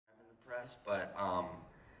process, but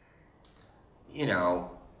you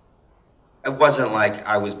know, it wasn't like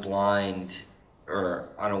I was blind or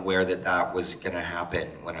unaware that that was going to happen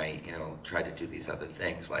when I, tried to do these other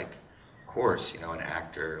things. Like, of course, an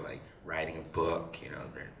actor, like, writing a book,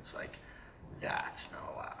 it's like, that's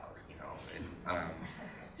not allowed, And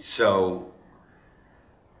so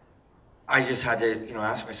I just had to,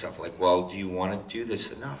 ask myself, like, well, do you want to do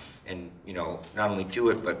this enough? And, not only do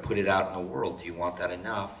it, but put it out in the world. Do you want that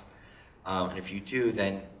enough? And if you do,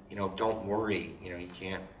 then, don't worry. You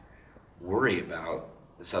can't worry about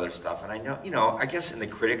this other stuff. And I know, I guess in the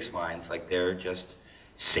critics' minds, like, they're just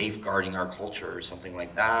safeguarding our culture or something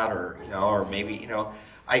like that, or, or maybe,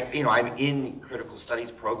 I'm in critical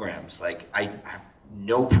studies programs. Like, I have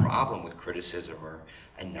no problem with criticism or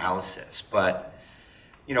analysis, but,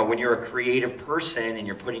 when you're a creative person and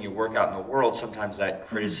you're putting your work out in the world, sometimes that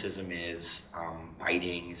criticism is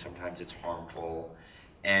biting, sometimes it's harmful,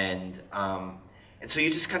 and so you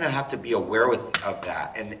just kind of have to be aware of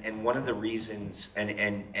that, and one of the reasons,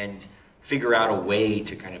 and figure out a way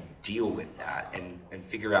to kind of deal with that, and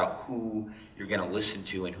figure out who you're going to listen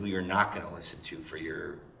to and who you're not going to listen to for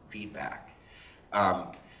your feedback.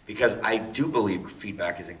 Because I do believe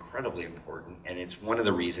feedback is incredibly important, and it's one of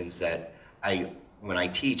the reasons that when I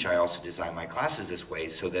teach, I also design my classes this way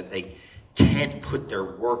so that they can put their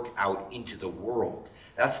work out into the world.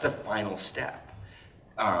 That's the final step.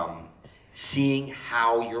 Seeing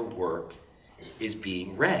how your work is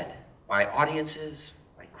being read by audiences,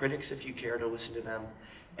 by critics if you care to listen to them.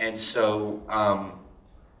 And so,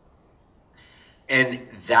 and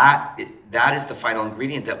that is the final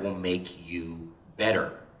ingredient that will make you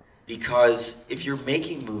better. Because if you're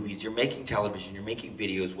making movies, you're making television, you're making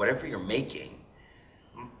videos, whatever you're making,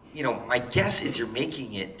 my guess is you're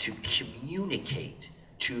making it to communicate,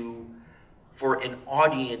 for an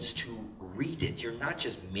audience to read it. You're not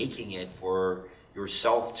just making it for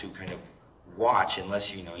yourself to kind of watch,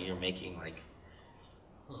 unless you're making, like,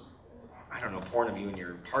 I don't know, porn of you and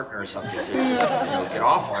your partner or something to just, get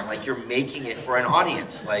off on. Like, you're making it for an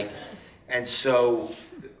audience, like, and so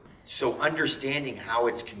understanding how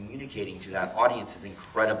it's communicating to that audience is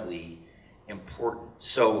incredibly important.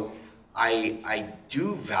 So I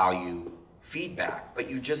do value feedback, but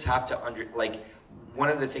you just have to one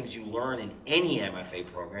of the things you learn in any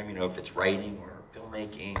MFA program, if it's writing or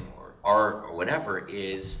filmmaking or art or whatever,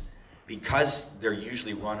 is because they're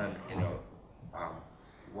usually run in a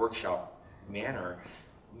workshop manner,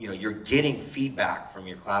 you're getting feedback from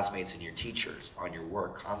your classmates and your teachers on your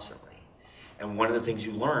work constantly. And one of the things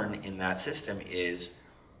you learn in that system is,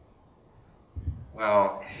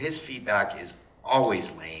 well, his feedback is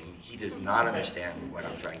always lame. He does not understand what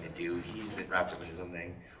I'm trying to do. He's wrapped up in his own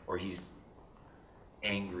thing, or he's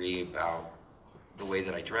angry about the way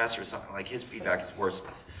that I dress or something. Like, his feedback is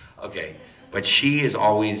worthless. Okay, but she is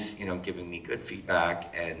always, giving me good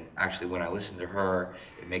feedback, and actually when I listen to her,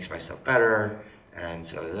 it makes myself better, and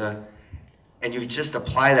so, and you just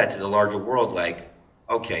apply that to the larger world, like,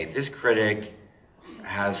 okay, this critic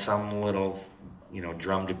has some little,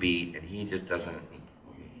 drum to beat, and he just doesn't,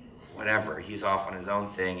 whatever, he's off on his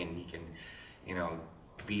own thing, and he can,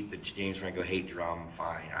 beat the James Franco hate drum,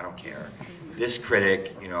 fine, I don't care. This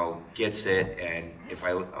critic, gets it, and if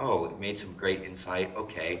it made some great insight,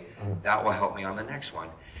 okay, that will help me on the next one.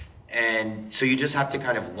 And so you just have to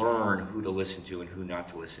kind of learn who to listen to and who not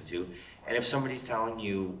to listen to. And if somebody's telling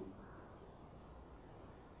you,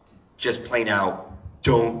 just plain out,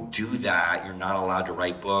 don't do that, you're not allowed to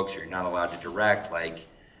write books, or you're not allowed to direct, like,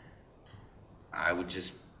 I would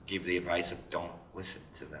just give the advice of don't listen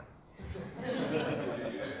to them.